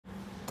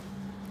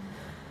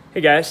Hey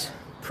guys,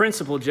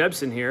 Principal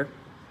Jebson here,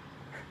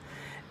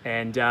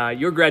 and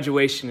your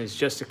graduation is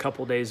just a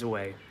couple days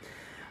away.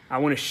 I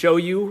want to show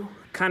you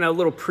kind of a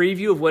little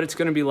preview of what it's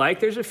going to be like.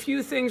 There's a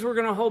few things we're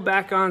going to hold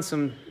back on,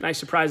 some nice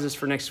surprises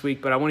for next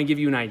week, but I want to give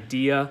you an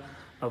idea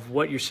of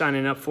what you're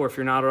signing up for if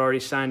you're not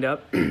already signed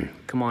up.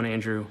 Come on,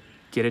 Andrew,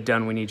 get it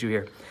done. We need you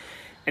here.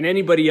 And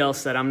anybody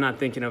else that I'm not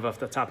thinking of off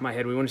the top of my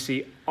head, we want to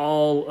see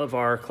all of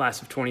our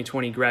class of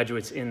 2020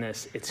 graduates in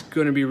this. It's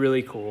going to be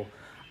really cool.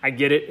 I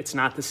get it, it's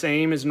not the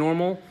same as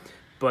normal,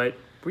 but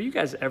were you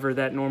guys ever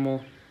that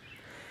normal?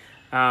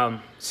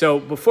 So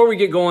before we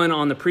get going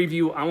on the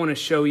preview, I want to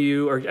show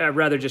you, or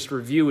rather just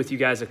review with you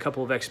guys a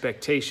couple of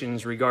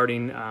expectations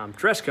regarding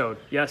dress code.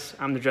 Yes,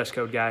 I'm the dress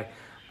code guy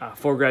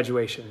for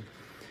graduation.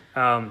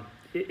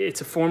 It's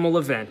a formal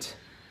event.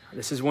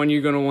 This is one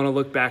you're going to want to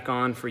look back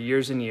on for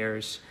years and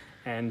years,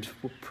 and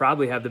we'll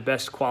probably have the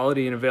best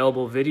quality and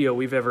available video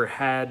we've ever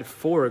had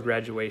for a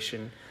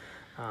graduation.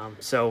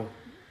 So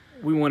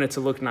we want it to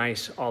look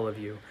nice, all of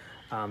you.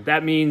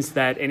 That means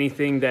that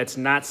anything that's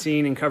not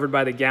seen and covered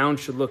by the gown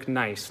should look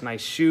nice. Nice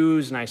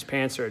shoes, nice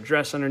pants, or a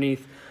dress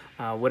underneath,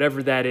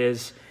 whatever that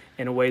is,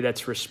 in a way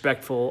that's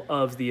respectful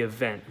of the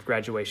event of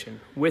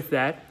graduation. With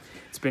that,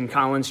 it's been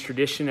Collins'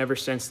 tradition ever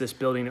since this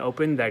building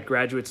opened that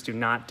graduates do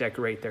not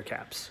decorate their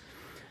caps.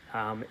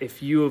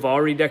 If you have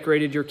already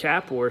decorated your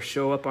cap or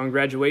show up on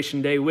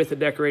graduation day with a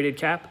decorated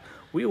cap,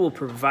 we will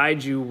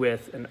provide you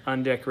with an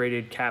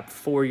undecorated cap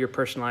for your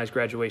personalized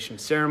graduation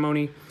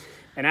ceremony.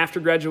 And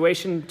after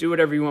graduation, do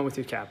whatever you want with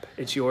your cap.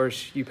 It's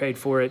yours, you paid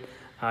for it,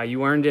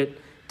 you earned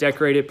it,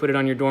 decorate it, put it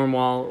on your dorm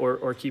wall,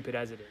 or keep it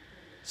as it is.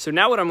 So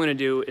now what I'm gonna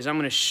do is I'm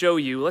gonna show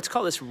you, let's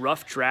call this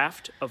rough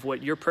draft of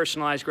what your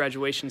personalized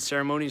graduation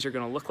ceremonies are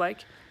gonna look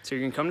like. So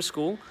you're gonna come to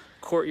school,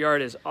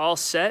 courtyard is all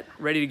set,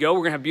 ready to go.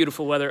 We're gonna have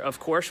beautiful weather, of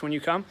course, when you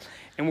come,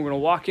 and we're gonna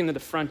walk into the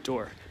front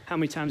door. How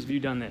many times have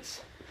you done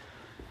this?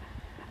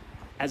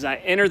 As I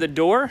enter the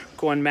door,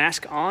 go and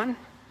mask on,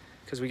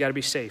 because we gotta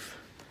be safe.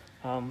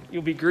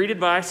 You'll be greeted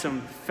by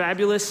some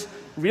fabulous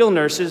real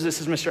nurses. This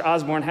is Mr.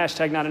 Osborne,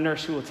 hashtag not a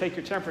nurse, who will take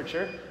your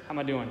temperature. How am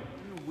I doing?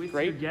 With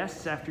Great. Your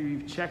guests, after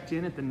you've checked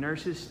in at the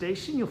nurses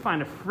station, you'll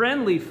find a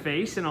friendly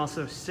face and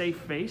also safe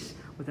face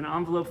with an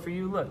envelope for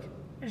you. Look,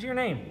 here's your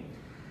name.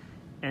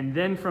 And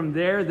then from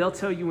there, they'll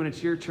tell you when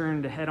it's your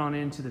turn to head on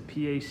into the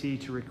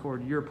PAC to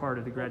record your part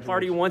of the graduation.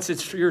 Party, once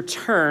it's your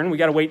turn, we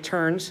gotta wait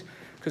turns,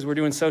 because we're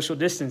doing social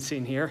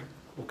distancing here.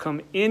 We'll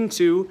come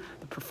into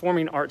the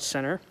Performing Arts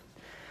Center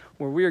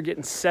where we are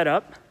getting set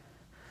up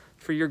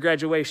for your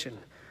graduation.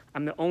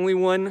 I'm the only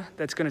one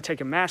that's gonna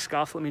take a mask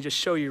off. Let me just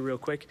show you real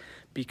quick.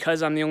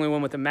 Because I'm the only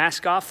one with a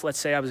mask off, let's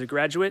say I was a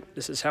graduate,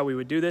 this is how we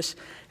would do this,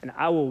 and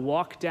I will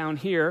walk down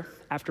here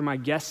after my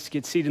guests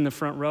get seated in the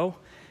front row,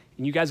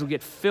 and you guys will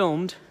get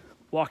filmed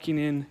walking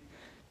in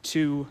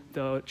to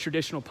the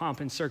traditional pomp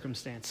and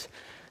circumstance.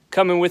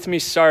 Coming with me,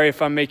 sorry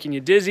if I'm making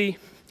you dizzy.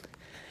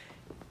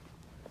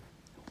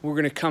 We're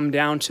gonna come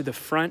down to the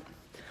front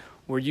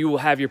where you will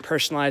have your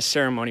personalized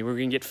ceremony. We're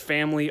gonna get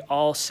family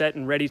all set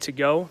and ready to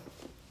go.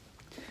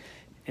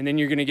 And then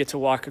you're gonna get to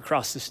walk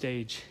across the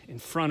stage in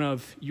front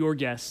of your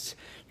guests,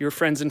 your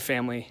friends and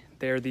family.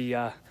 They're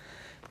the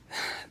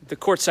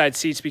courtside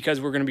seats because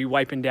we're gonna be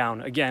wiping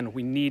down. Again,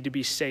 we need to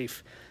be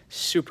safe,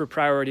 super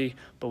priority,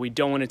 but we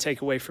don't wanna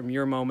take away from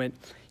your moment.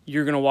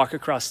 You're gonna walk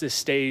across this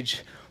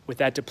stage with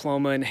that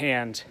diploma in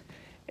hand,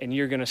 and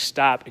you're gonna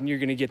stop and you're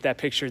gonna get that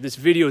picture. This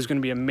video is gonna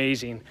be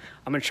amazing.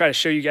 I'm gonna try to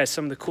show you guys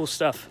some of the cool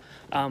stuff.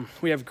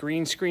 We have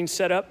green screen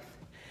set up,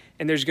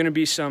 and there's gonna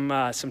be some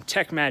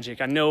tech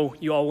magic. I know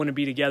you all wanna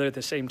be together at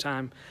the same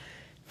time.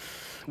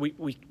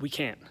 We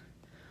can't,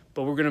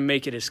 but we're gonna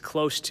make it as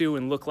close to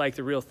and look like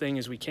the real thing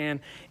as we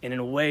can, and in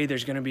a way,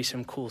 there's gonna be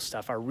some cool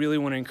stuff. I really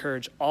wanna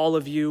encourage all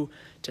of you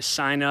to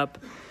sign up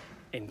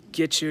and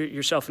get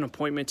yourself an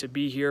appointment to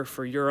be here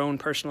for your own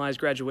personalized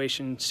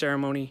graduation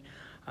ceremony.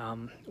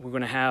 We're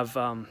gonna have,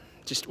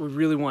 we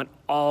really want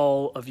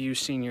all of you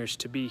seniors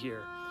to be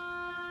here.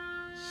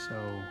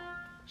 So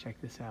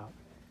check this out.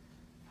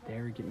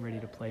 They're getting ready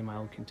to play My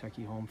Old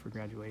Kentucky Home for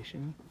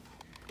graduation.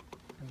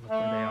 And look where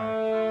they are.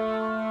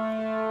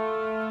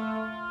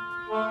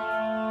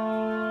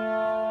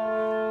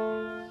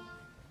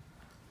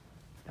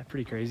 Is that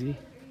pretty crazy?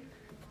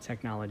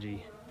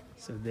 Technology.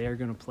 So they're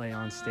gonna play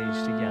on stage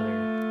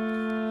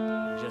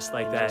together. Just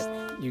like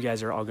that, you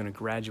guys are all gonna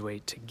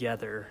graduate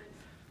together,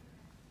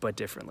 but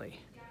differently.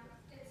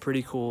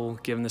 Pretty cool,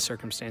 given the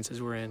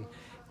circumstances we're in.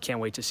 Can't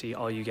wait to see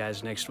all you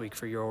guys next week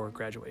for your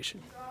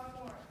graduation.